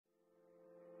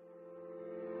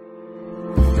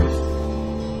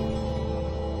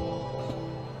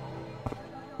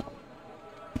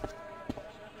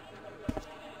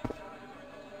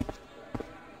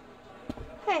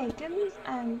Hi, Kittens,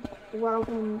 and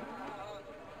welcome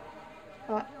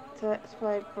back to Let's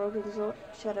Play Broken Sword,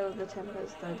 Shadow of the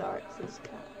Templars, the Director's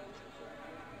Cut.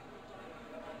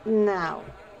 Now,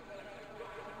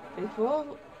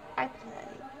 before I play,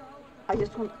 I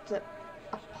just want to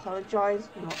apologise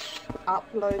for not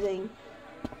uploading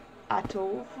at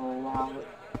all for a while.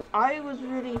 I was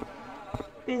really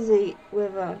busy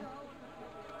with a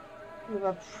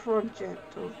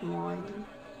project of mine.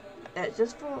 It's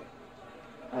just for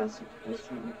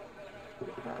personal,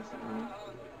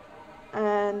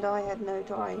 and I had no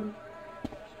time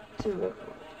to record.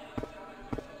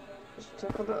 Just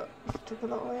took a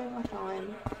lot away of my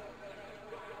time.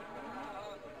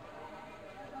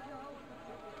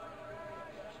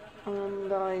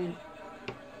 And I've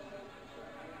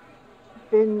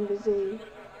been busy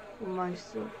for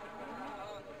most of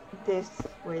this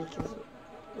week as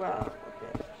well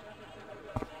a bit.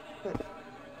 But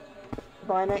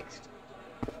by next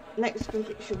week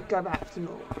it should go back to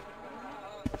normal.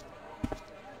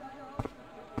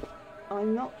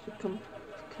 I'm not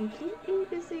completely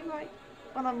busy right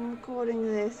when I'm recording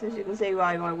this, as you can see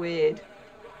by my weird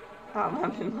I'm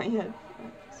having my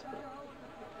headphones, but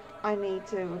I need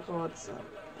to record something,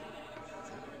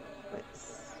 so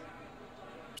let's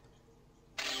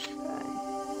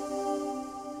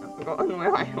I've forgotten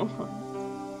where I was.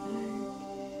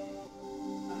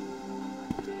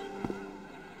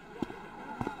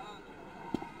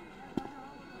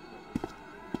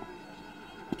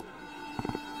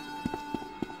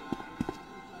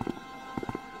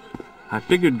 I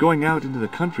figured going out into the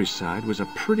countryside was a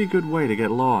pretty good way to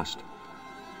get lost.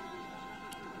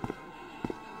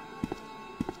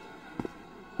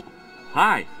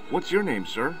 Hi, what's your name,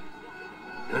 sir?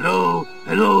 Hello,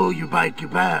 you buy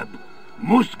kebab.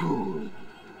 Musku.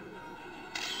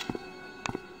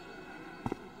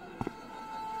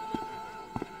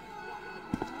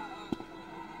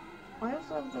 I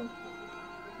also have the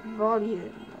volume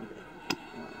of it.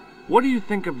 What do you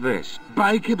think of this?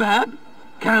 Buy kebab?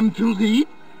 Come to the...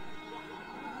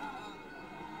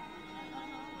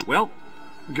 Well,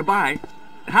 goodbye.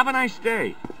 Have a nice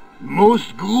day.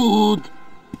 Most good.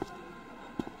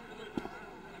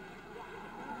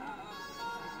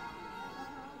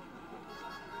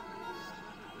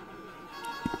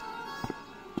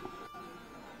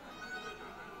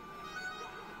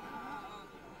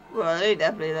 Well, they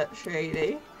definitely look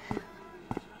shady.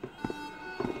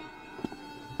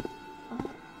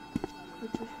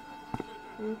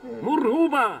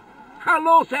 Muruba!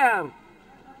 Hello, sir!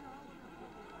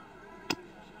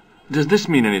 Does this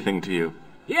mean anything to you?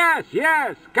 Yes,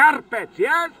 carpets,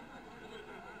 yes?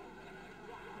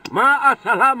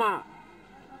 Ma'asalama!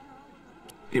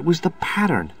 It was the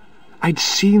pattern. I'd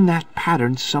seen that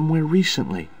pattern somewhere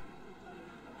recently.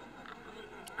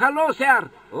 Hello, sir!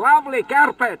 Lovely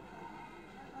carpet!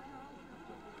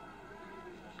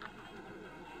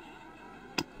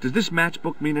 Does this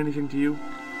matchbook mean anything to you?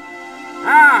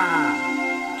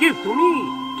 Ah! Give to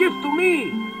me! Give to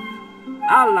me!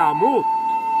 Allah mut!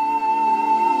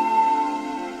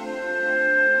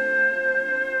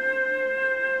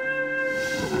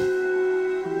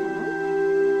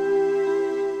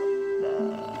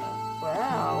 Where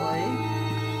are we?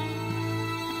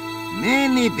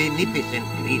 Many beneficent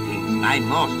greetings, my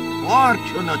most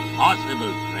fortunate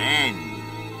possible friend.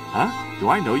 Huh? Do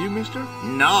I know you, mister?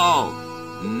 No!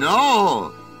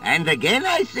 And again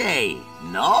I say,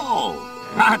 no.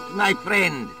 But, my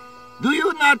friend, do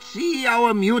you not see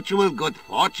our mutual good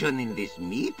fortune in this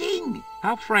meeting?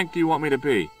 How frank do you want me to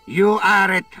be? You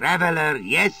are a traveler,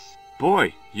 yes?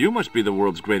 Boy, you must be the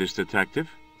world's greatest detective.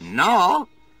 No.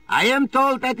 I am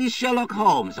told that is Sherlock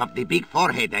Holmes of the big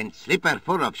forehead and slipper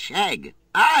full of shag.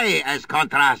 I, as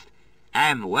contrast,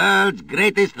 am world's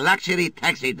greatest luxury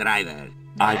taxi driver.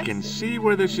 I can see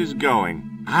where this is going.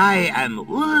 I am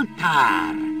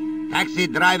Ultar, taxi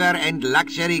driver and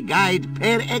luxury guide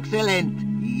per excellent,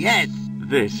 yes.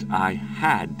 This I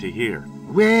had to hear.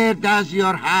 Where does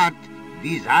your heart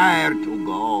desire to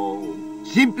go?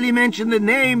 Simply mention the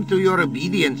name to your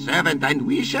obedient servant and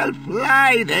we shall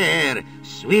fly there,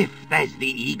 swift as the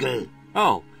eagle.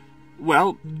 Oh,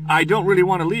 well, I don't really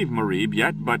want to leave Marib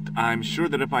yet, but I'm sure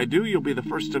that if I do, you'll be the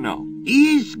first to know.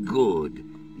 Is good.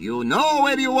 You know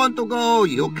where you want to go,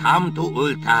 you come to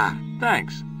Ultar.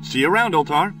 Thanks. See you around,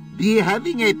 Ultar. Be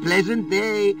having a pleasant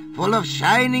day, full of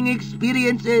shining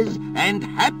experiences and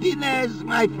happiness,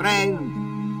 my friend.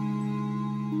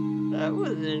 That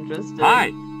was interesting.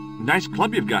 Hi. Nice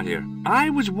club you've got here.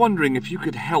 I was wondering if you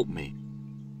could help me.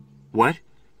 What?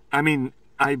 I mean,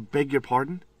 I beg your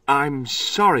pardon? I'm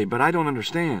sorry, but I don't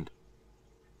understand.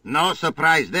 No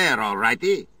surprise there, all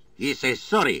righty. He say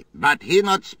sorry, but he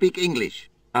not speak English.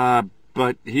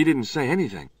 But he didn't say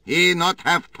anything. He not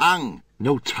have tongue.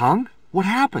 No tongue? What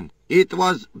happened? It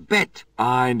was bet.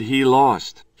 And he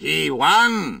lost. He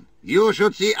won. You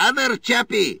should see other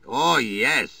chappie. Oh,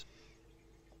 yes.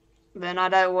 Then I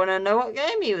don't want to know what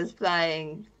game he was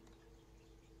playing.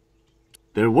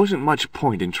 There wasn't much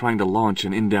point in trying to launch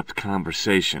an in-depth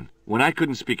conversation when I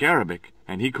couldn't speak Arabic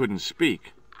and he couldn't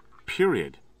speak.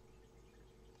 Period.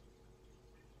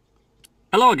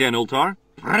 Hello again, Ultar.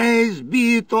 Praise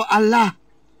be to Allah.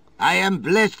 I am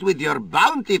blessed with your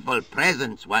bountiful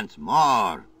presence once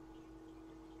more.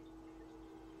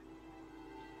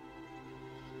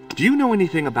 Do you know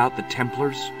anything about the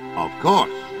Templars? Of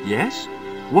course. Yes?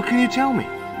 What can you tell me?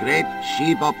 Great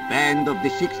she-bop band of the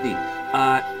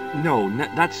 60s. No,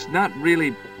 that's not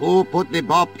really... Who put the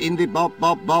bop in the bop,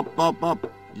 bop, bop, bop,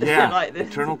 bop? Yeah, Like this.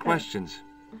 eternal questions.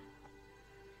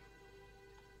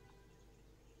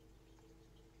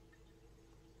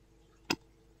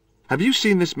 Have you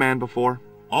seen this man before?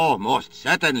 Oh, most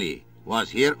certainly. Was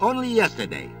here only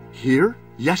yesterday. Here?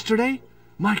 Yesterday?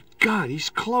 My God, he's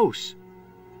close.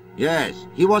 Yes,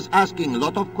 he was asking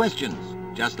lot of questions,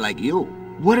 just like you.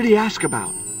 What did he ask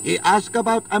about? He asked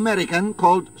about American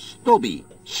called Stoby.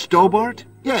 Stobart?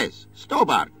 Yes,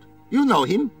 Stobart. You know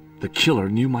him? The killer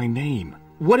knew my name.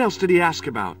 What else did he ask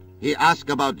about? He asked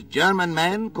about German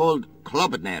man called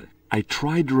Klobner. I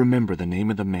tried to remember the name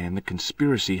of the man the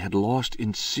conspiracy had lost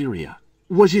in Syria.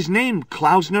 Was his name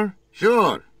Klausner?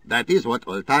 Sure, that is what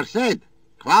Ultar said.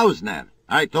 Klausner.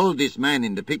 I told this man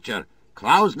in the picture,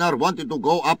 Klausner wanted to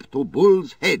go up to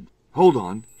Bull's Head. Hold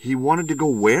on, he wanted to go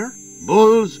where?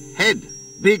 Bull's Head.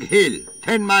 Big hill,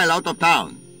 10 mile out of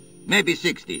town. Maybe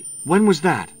 60. When was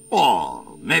that?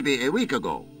 Oh, maybe a week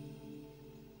ago.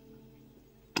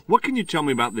 What can you tell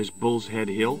me about this Bull's Head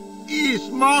Hill? It's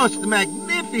most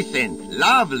magnificent.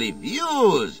 Lovely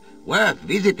views. Worth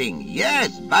visiting.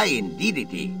 Yes, by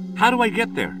indeedity. How do I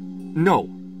get there? No.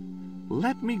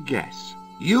 Let me guess.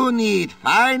 You need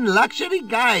fine luxury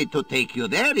guide to take you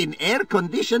there in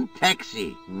air-conditioned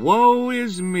taxi. Woe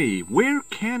is me. Where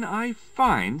can I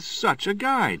find such a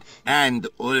guide? And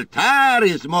Ultar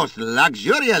is most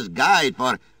luxurious guide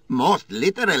for most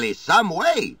literally some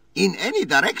way, in any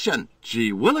direction.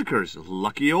 Gee willikers,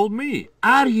 lucky old me.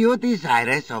 Are you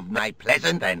desirous of my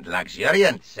pleasant and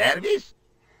luxuriant service?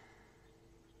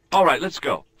 All right, let's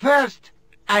go. First,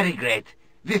 I regret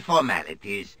the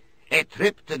formalities. A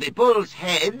trip to the Bull's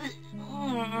Head.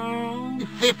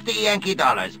 50 Yankee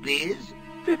dollars, please.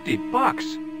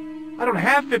 $50? I don't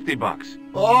have $50.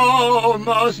 Oh,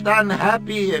 most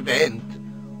unhappy event.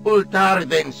 Ultar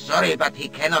then sorry, but he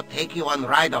cannot take you on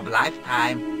ride of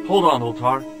lifetime. Hold on,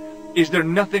 Ultar. Is there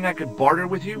nothing I could barter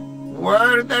with you?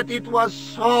 Word that it was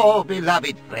so,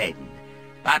 beloved friend.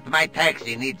 But my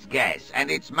taxi needs gas,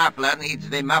 and its muffler needs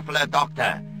the muffler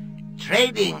doctor.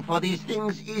 Trading for these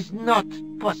things is not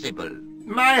possible.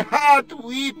 My heart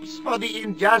weeps for the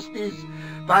injustice,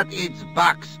 but it's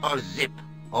bucks or zip,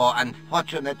 or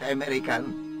unfortunate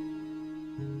American.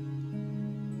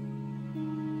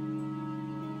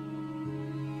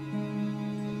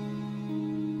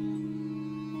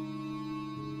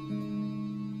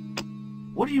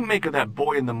 What do you make of that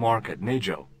boy in the market,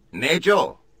 Nejo?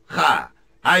 Nejo? Ha!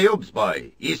 Ayub's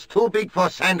boy is too big for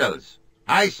sandals.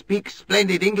 I speak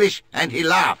splendid English, and he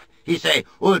laugh. He say,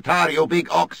 Ultar, you big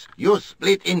ox, you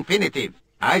split infinitive.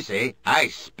 I say, I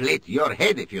split your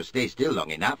head if you stay still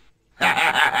long enough. Ha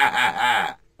ha ha ha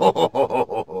ha! Ho ho ho ho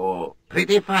ho ho!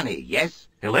 Pretty funny, yes?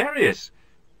 Hilarious.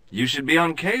 You should be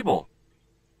on cable.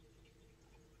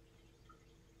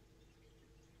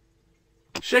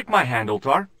 Shake my hand,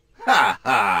 Ultar. Ha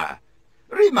ha!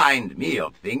 Remind me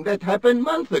of thing that happened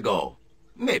month ago.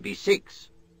 Maybe 6.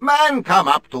 Man come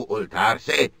up to Ultar,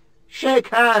 say, shake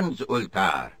hands,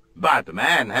 Ultar. But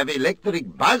man have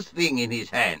electric buzz thing in his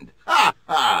hand. Ha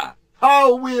ha!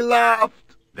 How we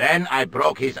laughed! Then I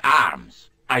broke his arms.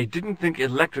 I didn't think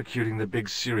electrocuting the big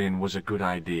Syrian was a good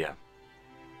idea.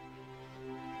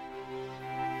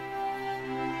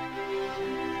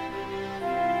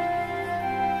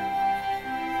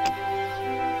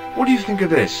 What do you think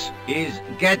of this? Is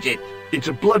gadget. It's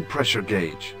a blood pressure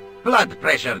gauge. Blood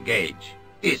pressure gauge.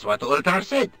 Is what Ultar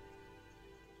said.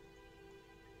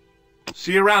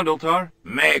 See you around, Ultar.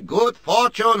 May good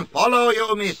fortune follow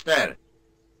you, mister.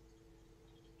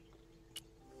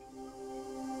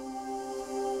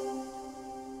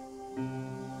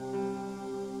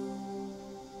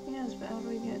 Yes, but how do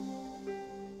we get...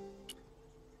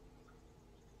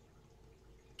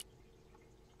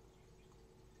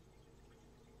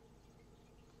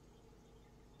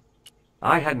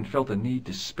 I hadn't felt a need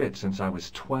to spit since I was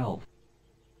 12.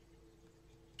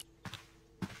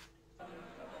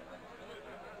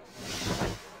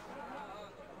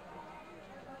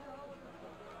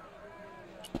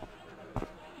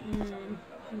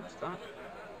 that.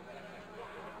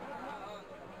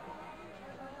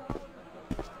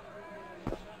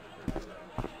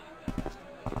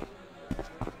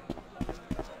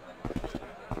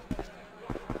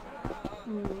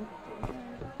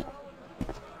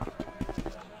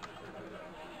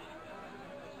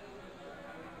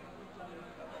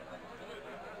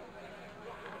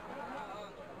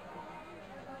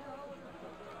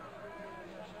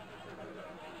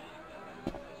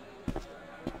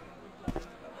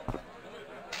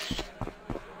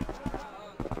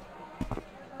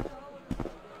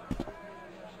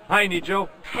 Hi, Nijo.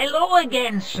 Hello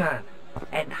again, sir.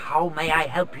 And how may I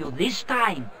help you this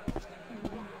time?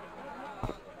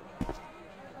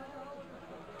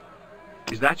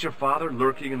 Is that your father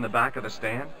lurking in the back of the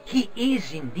stand? He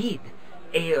is indeed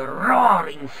a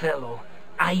roaring fellow.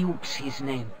 Ayuk's his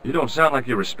name. You don't sound like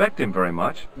you respect him very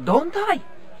much. Don't I?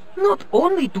 Not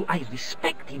only do I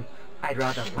respect him, I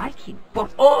rather like him. For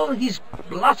all his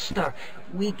bluster,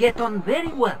 we get on very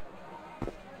well.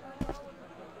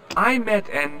 I met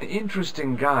an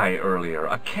interesting guy earlier,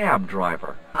 a cab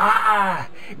driver. Ah,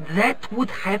 that would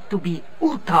have to be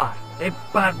Utar, a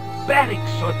barbaric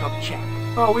sort of chap.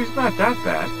 Oh, he's not that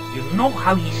bad. You know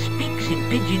how he speaks in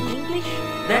pidgin English?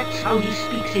 That's how he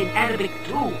speaks in Arabic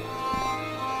too.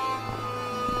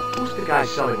 Who's the guy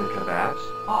selling the kebabs?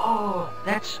 Oh,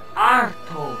 that's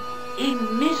Arto. A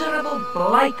miserable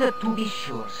blighter to be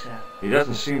sure, sir. He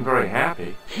doesn't seem very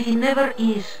happy. He never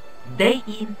is. Day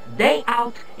in, day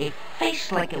out, a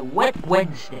face like a wet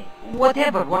Wednesday.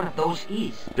 Whatever one of those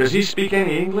is. Does he speak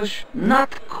any English?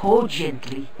 Not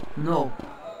cogently, no.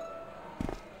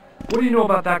 What do you know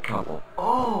about that couple?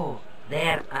 Oh,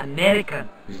 they're American.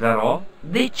 Is that all?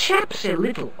 The chap's a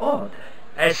little odd.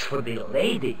 As for the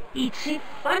lady, it's a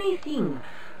funny thing.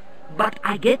 But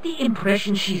I get the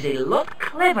impression she's a lot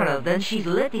cleverer than she's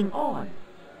letting on.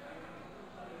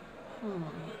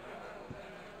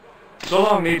 So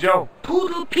long, Nijo.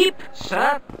 Poodle peep,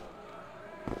 sir.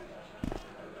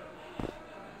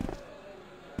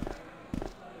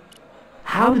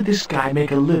 How did this guy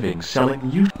make a living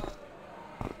selling you?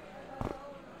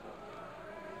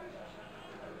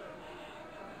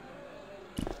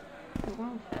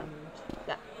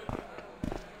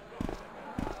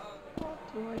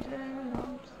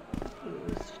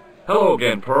 Hello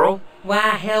again, Pearl.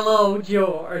 Why, hello,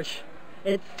 George.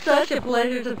 It's such a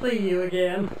pleasure to see you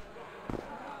again.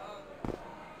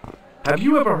 Have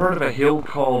you ever heard of a hill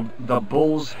called the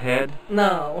Bull's Head?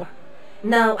 No.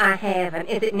 No, I haven't.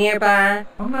 Is it nearby?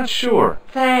 I'm not sure.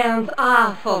 Sounds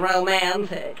awful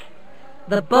romantic.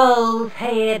 The Bull's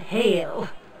Head Hill.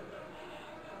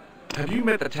 Have you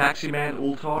met the taxi man,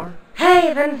 Ultar?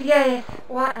 Heavens, yes.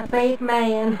 What a big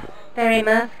man. Very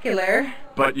muscular.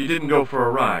 But you didn't go for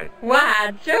a ride.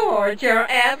 Why, George, you're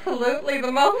absolutely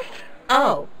the most...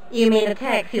 Oh, you mean a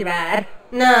taxi ride?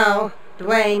 No.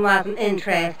 Dwayne wasn't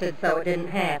interested, so it didn't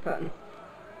happen.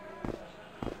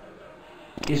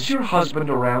 Is your husband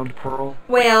around, Pearl?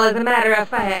 Well, as a matter of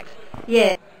fact,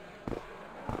 yes.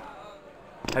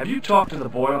 Have you talked to the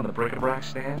boy on the bric-a-brac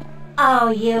stand? Oh,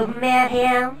 you've met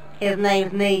him? His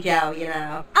name's Nijo, you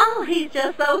know. Oh, he's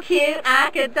just so cute,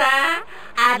 I could die.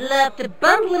 I'd love to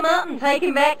bundle him up and take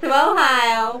him back to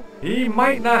Ohio. He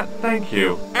might not thank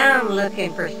you. I'm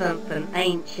looking for something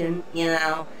ancient, you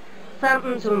know.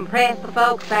 Something to impress the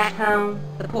folks back home.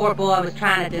 The poor boy was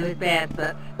trying to do his best,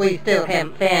 but we still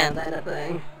haven't found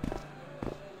anything.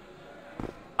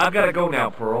 I've got to go now,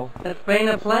 Pearl. It's been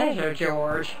a pleasure,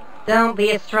 George. Don't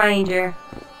be a stranger.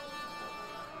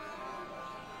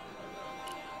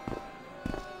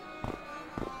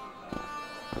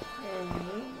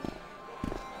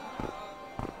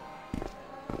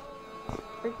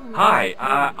 Hi,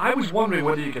 I was wondering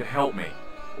whether you could help me.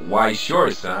 Why,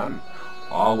 sure, son.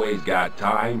 Always got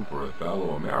time for a fellow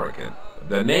American.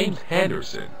 The name's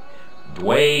Henderson.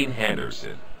 Dwayne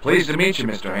Henderson. Pleased to meet you,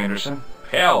 Mr. Henderson.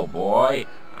 Hell, boy.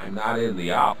 I'm not in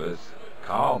the office.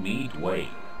 Call me Dwayne.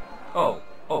 Oh,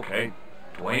 okay.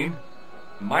 Dwayne?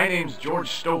 My name's George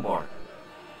Stobart.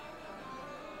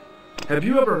 Have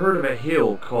you ever heard of a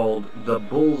hill called the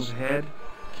Bull's Head?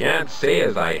 Can't say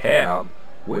as I have.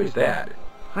 Where's that?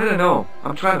 I don't know.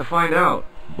 I'm trying to find out.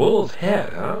 Bull's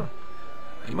Head, huh?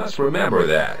 I must remember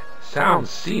that. Sounds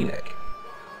scenic.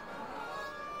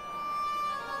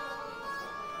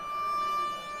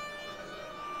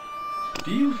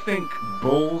 Do you think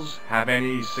bulls have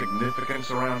any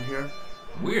significance around here?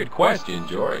 Weird question,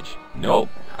 George. Nope,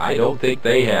 I don't think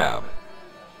they have.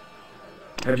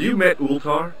 Have you met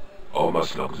Ultar?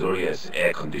 Almost luxurious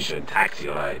air-conditioned taxi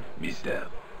ride, mister.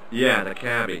 Yeah, the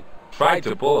cabbie. Tried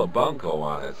to pull a bunco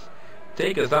on us.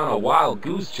 Take us on a wild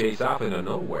goose chase off into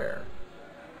nowhere.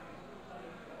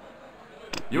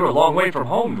 You're a long way from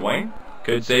home, Dwayne.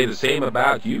 Could say the same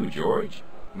about you, George.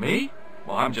 Me?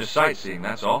 Well, I'm just sightseeing,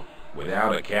 that's all.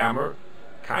 Without a camera,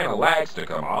 kinda lax to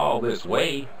come all this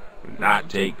way, not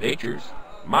take pictures.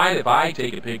 Mind if I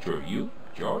take a picture of you,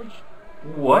 George?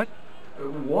 What?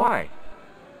 Why?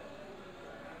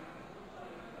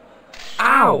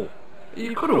 Ow!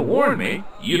 You could have warned me.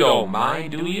 You don't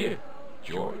mind, do you,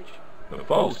 George? The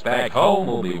folks back home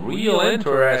will be real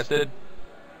interested.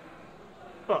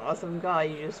 Oh, some guy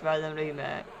you just randomly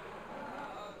met.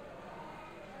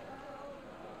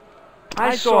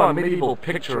 I saw a medieval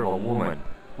picture of a woman.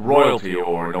 Royalty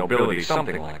or nobility,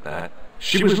 something like that.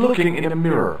 She was looking in a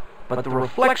mirror, but the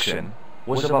reflection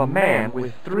was of a man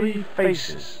with 3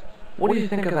 faces. What do you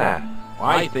think of that?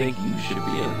 I think you should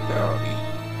be in therapy.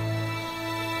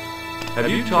 Have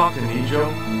you talked to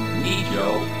Nijo?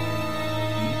 Nijo?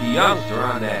 He's the youngster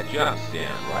on that jump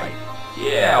stand, right?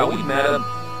 Yeah, we met him.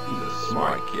 He's a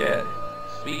smart kid.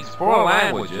 Speaks 4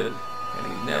 languages, and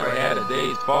he's never had a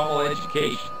day's formal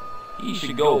education. He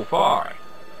should go far.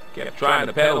 Kept trying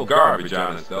to peddle garbage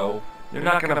on us, though. You're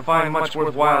not going to find much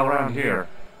worthwhile around here.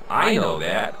 I know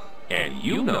that, and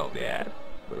you know that.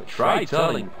 But try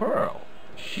telling Pearl.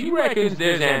 She reckons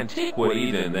there's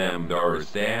antiquities in them door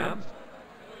stands.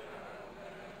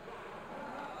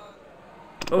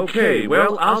 Okay,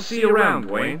 well, I'll see you around,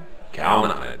 Wayne.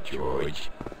 Count on it, George.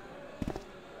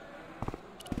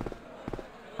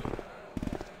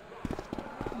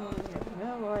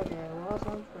 No idea what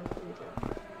I'm supposed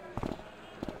to do.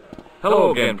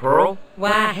 Hello again, Pearl.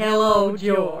 Why, hello,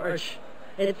 George.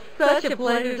 It's such a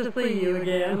pleasure to see you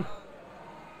again.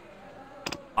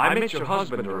 I met your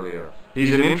husband earlier.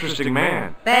 He's an interesting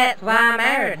man. That's why I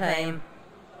married him.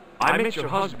 I met your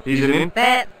husband. He's an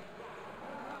That...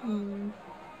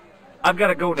 I've got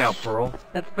to go now, Pearl.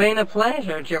 It's been a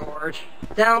pleasure, George.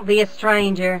 Don't be a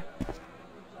stranger.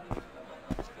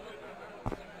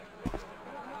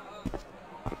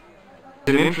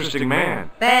 He's an interesting man.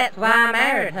 That's why I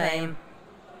married him.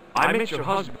 I met your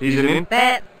husband. He's an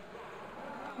That...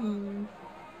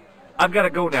 I've got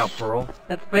to go now, Pearl.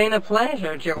 It's been a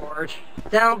pleasure, George.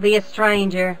 Don't be a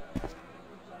stranger.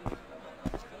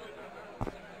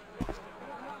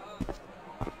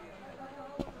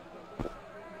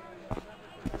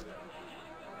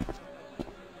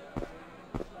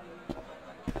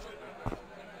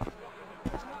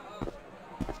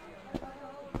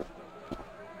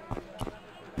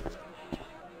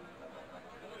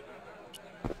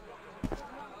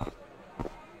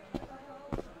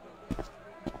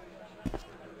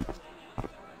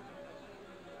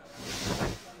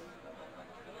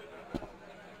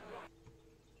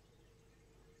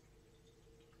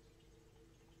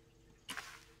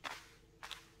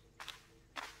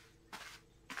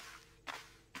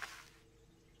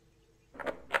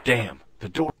 Damn, the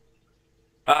door...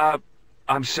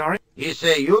 I'm sorry? He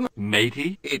say you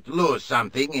Matey? it lose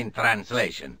something in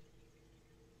translation.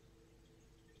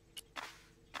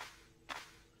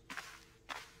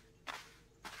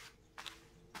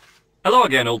 Hello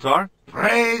again, Ultar.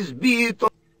 Praise be to...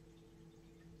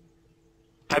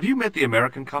 Have you met the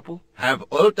American couple? Have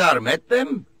Ultar met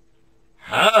them?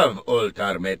 Have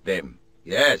Ultar met them?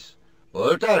 Yes,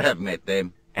 Ultar have met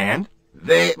them. And?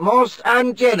 They most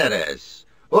ungenerous.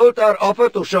 Ultar offer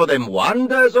to show them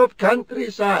wonders of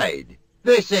countryside.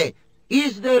 They say,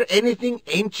 is there anything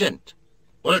ancient?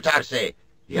 Ultar say,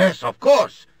 yes, of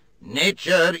course.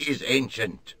 Nature is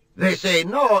ancient. They say,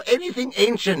 no, anything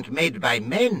ancient made by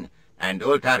men. And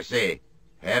Ultar say,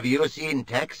 have you seen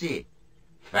Taxi?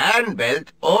 Fan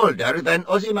belt older than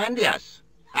Ozymandias.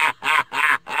 Ha ha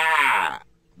ha ha!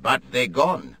 But they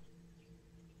gone.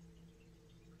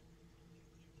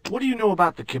 What do you know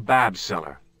about the kebab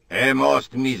seller? A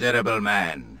most miserable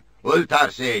man. Ultar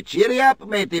say, cheery up,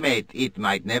 matey mate, it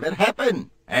might never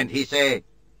happen. And he say,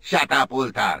 shut up,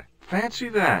 Ultar. Fancy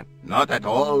that. Not at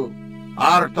all.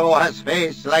 Arto has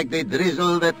face like the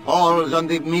drizzle that falls on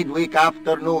the midweek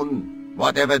afternoon,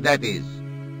 whatever that is.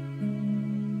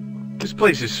 This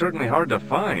place is certainly hard to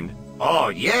find. Oh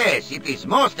yes, it is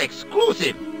most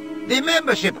exclusive. The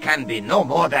membership can be no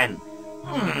more than...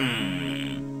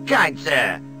 Kind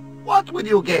sir, what would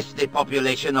you guess the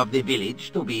population of the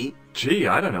village to be? Gee,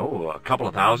 I don't know, a couple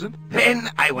of thousand? Then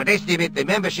I would estimate the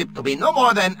membership to be no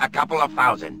more than a couple of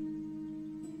thousand.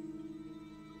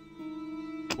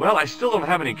 Well, I still don't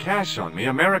have any cash on me,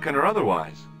 American or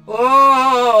otherwise.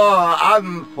 Oh,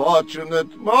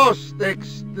 unfortunate, most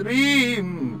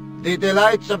extreme. The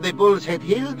delights of the Bull's Head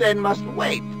Hill then must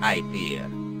wait, I fear.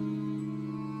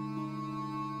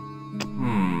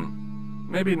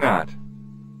 Maybe not.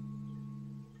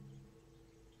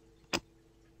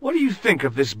 What do you think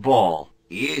of this ball?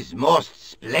 Is most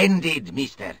splendid,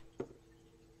 mister.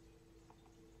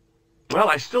 Well,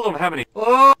 I still don't have any...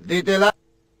 Oh, the delight.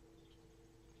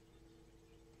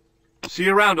 See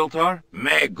you around, Ultar.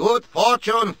 May good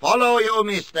fortune follow you,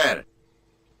 mister.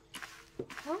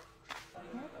 Huh?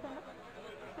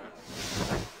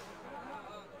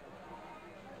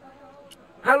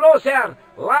 Hello, sir.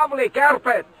 Lovely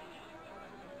carpet.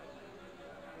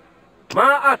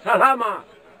 Ma'a salama.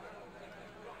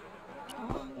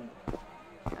 Oh,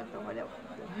 I don't know what else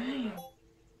to do.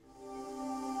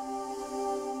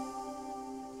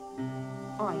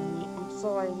 I'm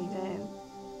sorry, Dan.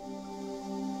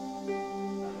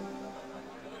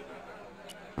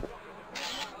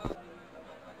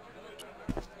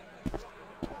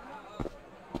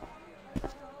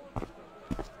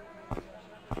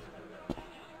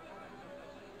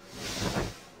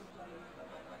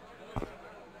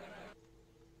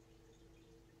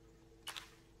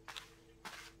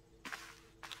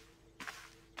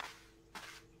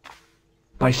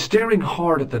 By staring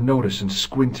hard at the notice and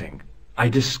squinting, I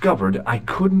discovered I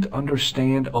couldn't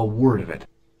understand a word of it.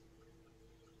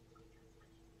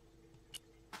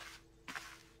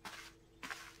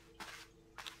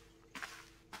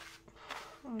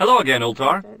 Hello again,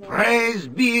 Ultar. Praise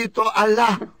be to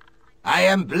Allah. I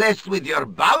am blessed with your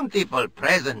bountiful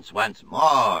presence once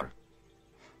more.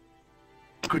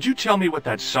 Could you tell me what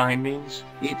that sign means?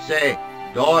 It's a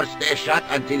door stay shut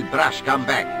until brush come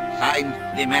back. Signed,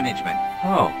 the management.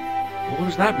 Oh, well, what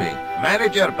does that mean?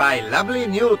 Manager buy lovely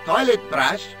new toilet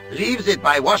brush, leaves it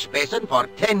by wash basin for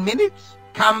 10 minutes.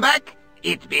 Come back,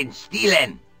 it been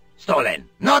stolen.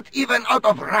 Not even out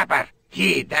of wrapper.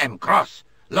 He damn cross.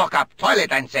 Lock up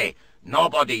toilet and say,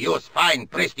 nobody use fine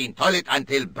pristine toilet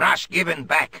until brush given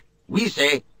back. We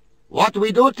say, what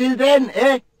we do till then,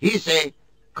 eh? He say,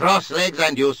 cross legs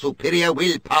and use superior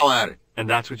willpower. And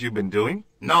that's what you've been doing?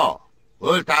 No,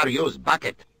 Ultar use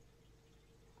bucket.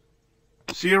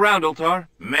 See you around, Ultar.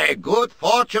 May good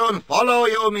fortune follow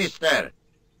you, mister.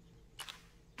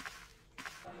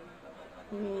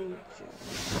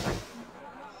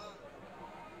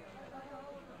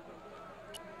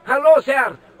 Hello,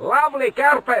 sir. Lovely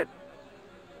carpet.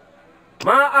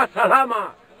 Ma'a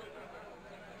salama.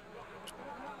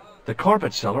 The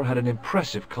carpet seller had an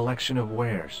impressive collection of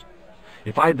wares.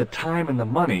 If I had the time and the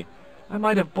money, I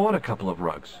might have bought a couple of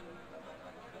rugs.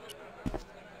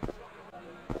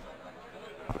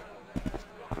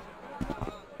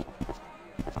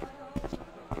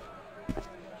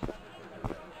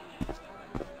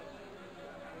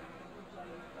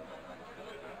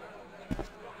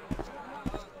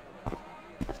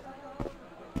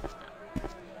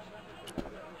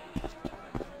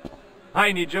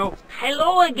 Hi, Nijo.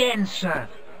 Hello again, sir.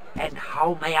 And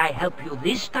how may I help you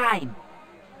this time?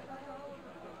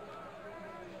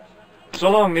 So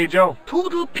long, Nijo.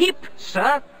 Toodle pip,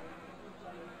 sir.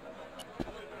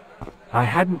 I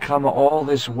hadn't come all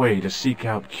this way to seek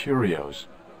out curios.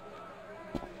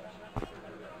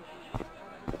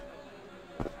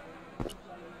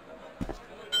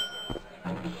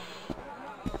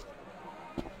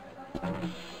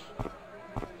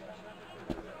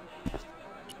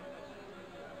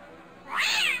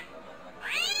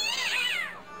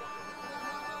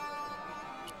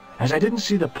 As I didn't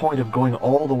see the point of going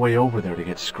all the way over there to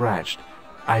get scratched,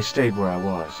 I stayed where I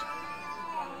was.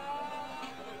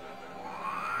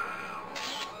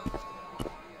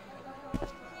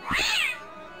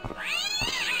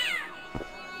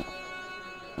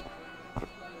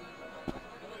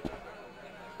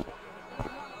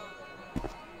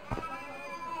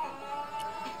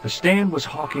 The stand was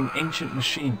hawking ancient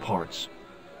machine parts.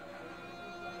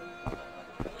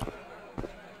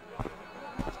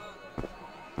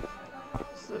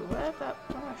 So where's that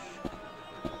brush?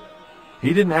 He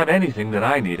didn't have anything that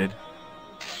I needed.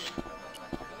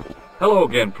 Hello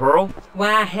again, Pearl.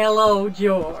 Why, hello,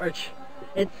 George.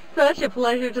 It's such a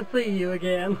pleasure to see you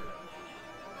again.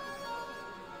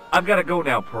 I've got to go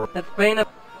now, Pearl. It's been a...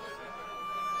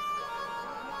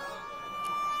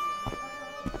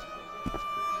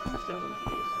 I'm so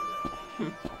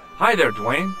confused. Hi there,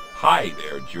 Dwayne. Hi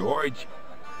there, George.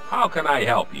 How can I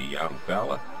help you, young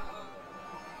fella?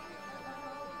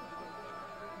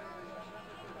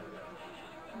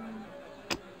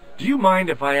 Do you mind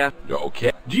if I ask...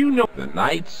 Okay. Do you know... The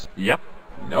Knights? Yep.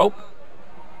 Nope.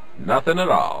 Nothing at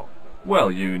all.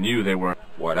 Well, you knew they were...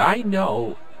 What I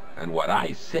know and what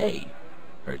I say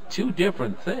are two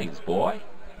different things, boy.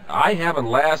 I haven't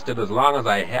lasted as long as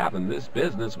I have in this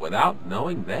business without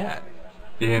knowing that.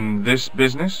 In this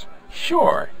business?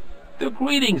 Sure. The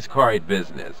greetings card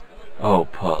business. Oh,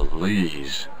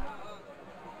 please.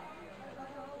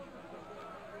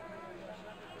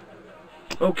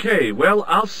 Okay, well,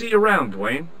 I'll see you around,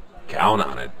 Dwayne. Count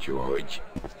on it, George.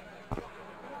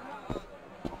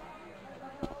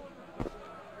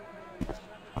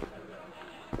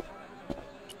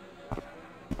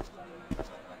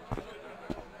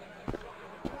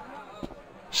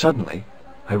 Suddenly,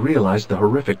 I realized the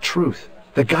horrific truth.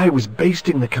 The guy was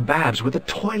basting the kebabs with a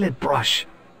toilet brush.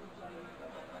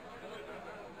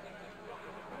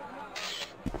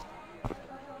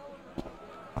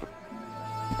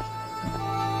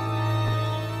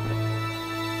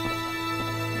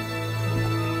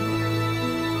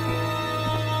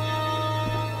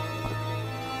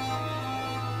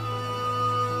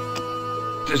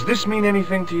 Does this mean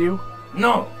anything to you?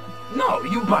 No,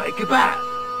 you buy kebab.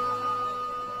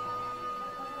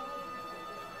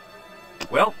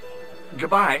 Well,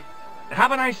 goodbye.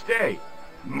 Have a nice day.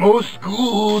 Most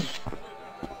good.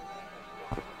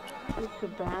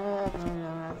 Kebab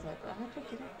owner. I was like, how did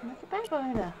you get it from the kebab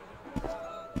owner?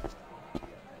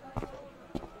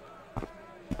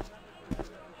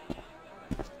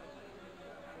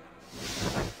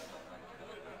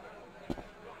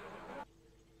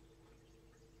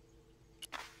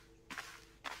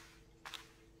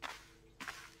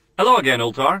 Hello again,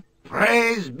 Ultar.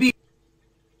 Praise be.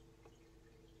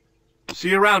 See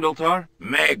you around, Ultar.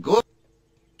 May good.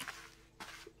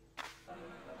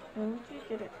 How did you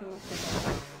get it from the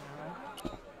kebab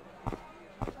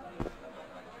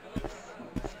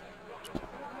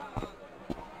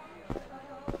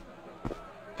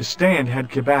The stand had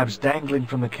kebabs dangling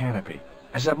from the canopy.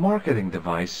 As a marketing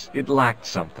device, it lacked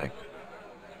something.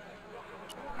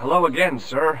 Hello again,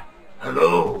 sir.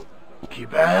 Hello.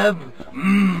 Kebab?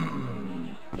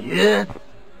 Yes?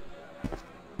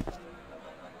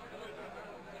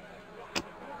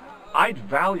 I'd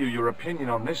value your opinion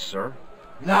on this, sir.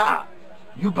 Nah,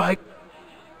 you buy.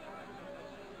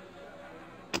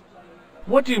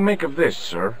 What do you make of this,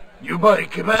 sir? You buy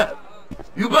kebab.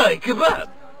 You buy kebab.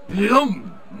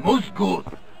 Yum, most good.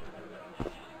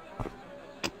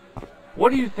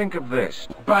 What do you think of this?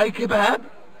 Buy kebab.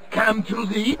 Come to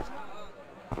the.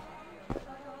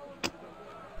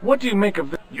 What do you make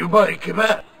of this? You buy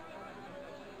kebab.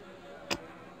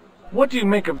 What do you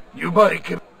make of... You buy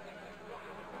kebab.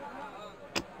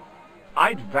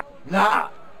 Nah.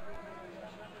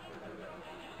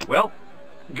 Well,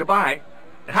 goodbye.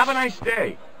 Have a nice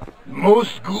day.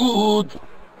 Most good.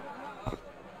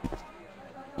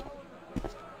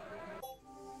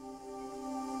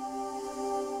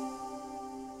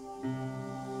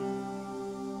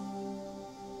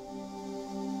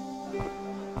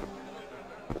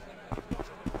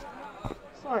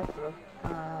 Sorry for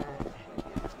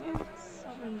it's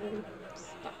something really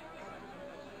stuck.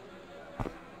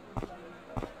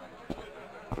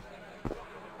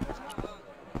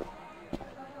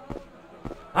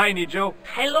 Hi, Nijo.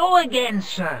 Hello again,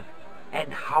 sir.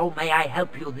 And how may I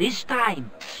help you this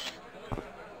time?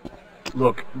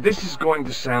 Look, this is going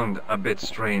to sound a bit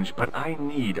strange, but I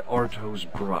need Arto's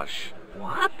brush.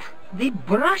 What? The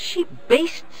brush he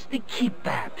bastes the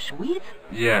kebabs with?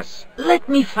 Yes. Let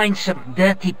me find some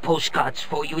dirty postcards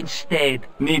for you instead.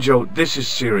 Nijo, this is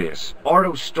serious.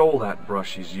 Arto stole that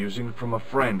brush he's using from a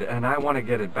friend, and I want to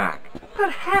get it back.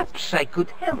 Perhaps I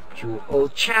could help you,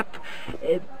 old chap.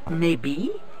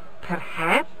 Maybe?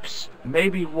 Perhaps?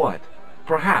 Maybe what?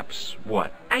 Perhaps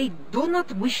what? I do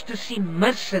not wish to seem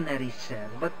mercenary, sir,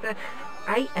 but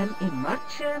I am a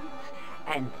merchant,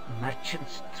 and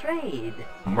merchants trade.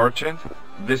 Merchant?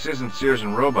 This isn't Sears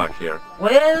and Roebuck here.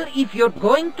 Well, if you're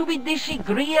going to be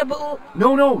disagreeable...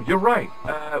 No, you're right.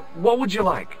 What would you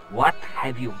like? What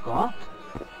have you got?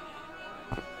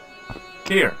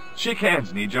 Here, shake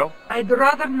hands, Nijo. I'd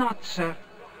rather not, sir.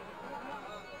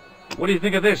 What do you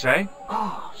think of this, eh?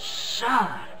 Oh,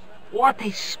 sir, what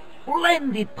a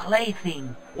splendid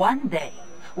plaything. One day,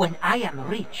 when I am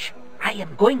rich, I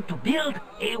am going to build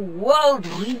a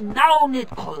world-renowned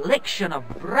collection of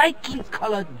brightly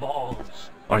colored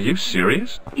balls. Are you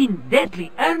serious? In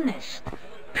deadly earnest.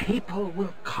 People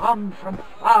will come from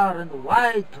far and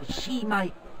wide to see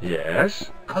my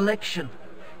Yes? collection.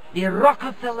 The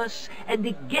Rockefellers and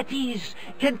the Gettys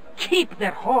can keep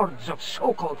their hoards of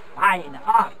so-called fine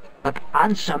art. But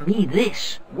answer me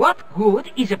this. What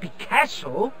good is a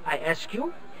Picasso, I ask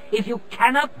you, if you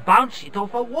cannot bounce it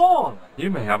off a wall?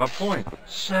 You may have a point.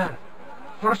 Sir,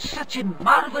 for such a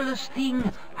marvelous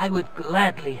thing, I would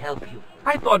gladly help you.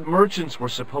 I thought merchants were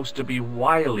supposed to be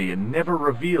wily and never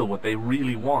reveal what they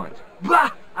really want.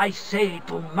 Bah! I say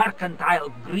to mercantile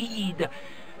greed,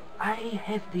 I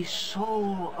have the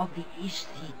soul of the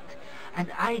aesthete,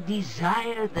 and I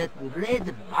desire that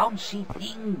red bouncy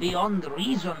thing beyond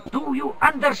reason. Do you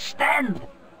understand?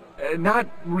 Not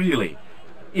really.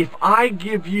 If I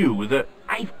give you the...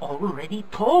 I've already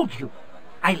told you.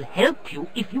 I'll help you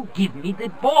if you give me the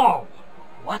ball.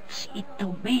 What's it to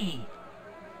be?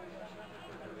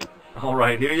 All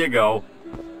right, here you go.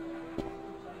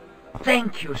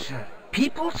 Thank you, sir.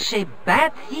 People say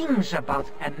bad things about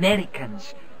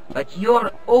Americans, but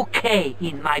you're okay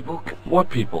in my book. What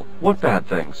people? What bad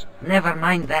things? Never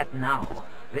mind that now.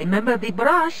 Remember the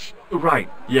brush? Right,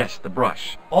 yes, the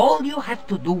brush. All you have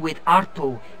to do with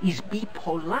Arto is be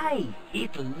polite.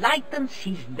 It lightens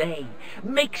his day,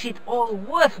 makes it all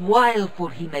worthwhile for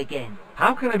him again.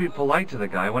 How can I be polite to the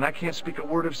guy when I can't speak a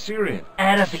word of Syrian?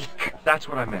 Arabic. That's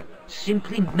what I meant.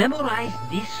 Simply memorize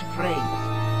this phrase.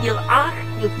 Il ach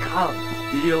il kal.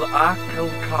 Il akal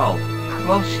kal.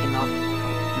 Close enough.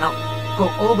 Now, go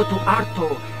over to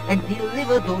Arto and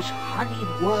deliver those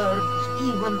honeyed words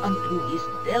even unto his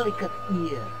delicate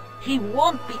ear. He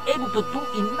won't be able to do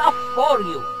enough for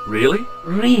you. Really?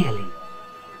 Really.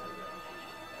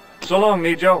 So long,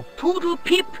 Nijo. Toodle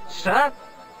peep, sir.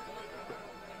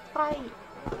 I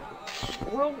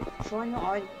will try not.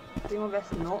 I do my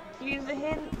best not to use the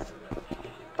hints,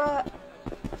 but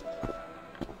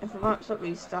if I might stop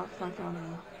these stuff, I kind of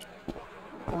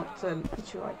want to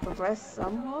try to progress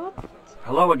somewhat.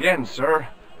 Hello again, sir.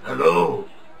 Hello.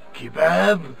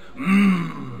 Kebab?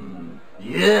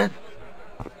 Yes?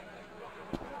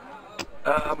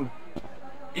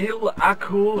 Il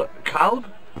akul kalb?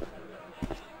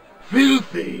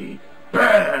 Filthy.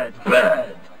 Bad,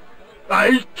 bad.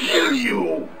 I'll kill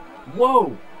you.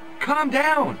 Whoa, calm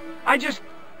down. I just...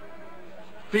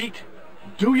 Feet,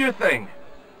 do your thing.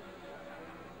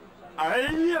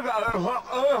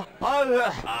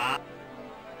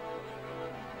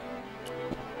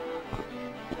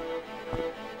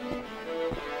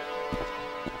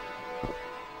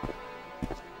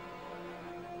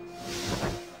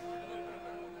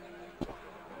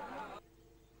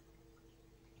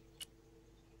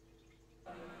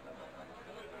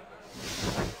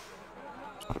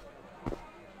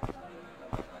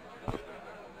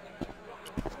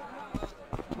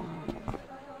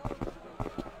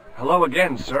 Hello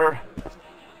again, sir.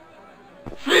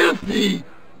 Filthy.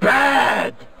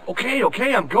 Bad.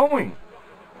 Okay, I'm going.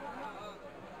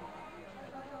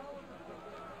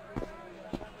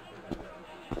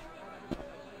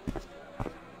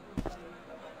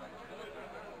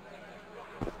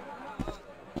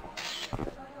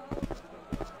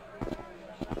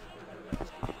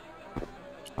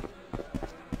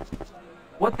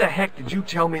 What the heck did you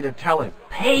tell me to tell him?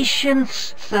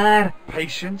 Patience, sir.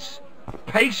 Patience?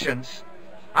 Patience?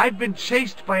 I've been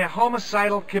chased by a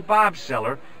homicidal kebab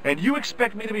seller, and you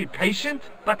expect me to be patient?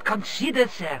 But consider,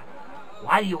 sir,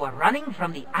 while you were running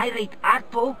from the irate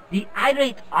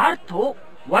Arto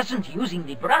wasn't using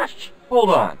the brush. Hold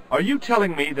on. Are you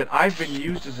telling me that I've been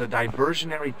used as a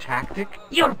diversionary tactic?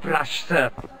 Your brush,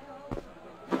 sir.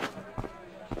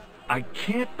 I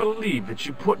can't believe that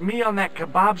you put me on that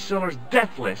kebab seller's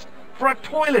death list for a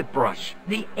toilet brush.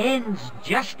 The ends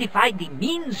justify the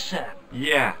means, sir.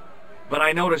 Yeah, but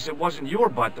I noticed it wasn't your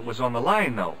butt that was on the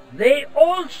line, though. They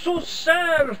also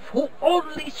serve who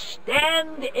only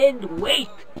stand and wait,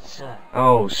 sir.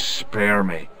 Oh, spare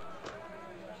me.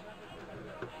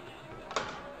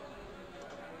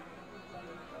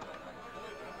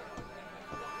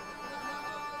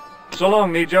 So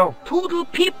long, Nijo. Toodle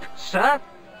peep, sir.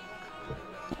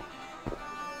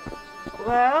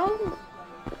 Well,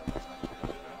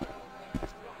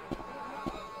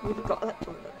 we've got that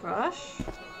toilet brush,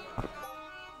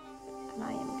 and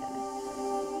I am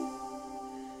gonna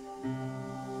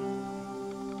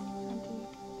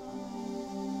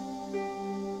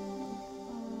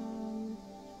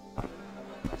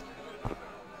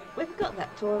we've got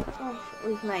that toilet brush.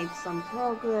 We've made some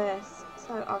progress,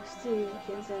 so I'll see you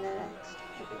in the next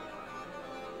video.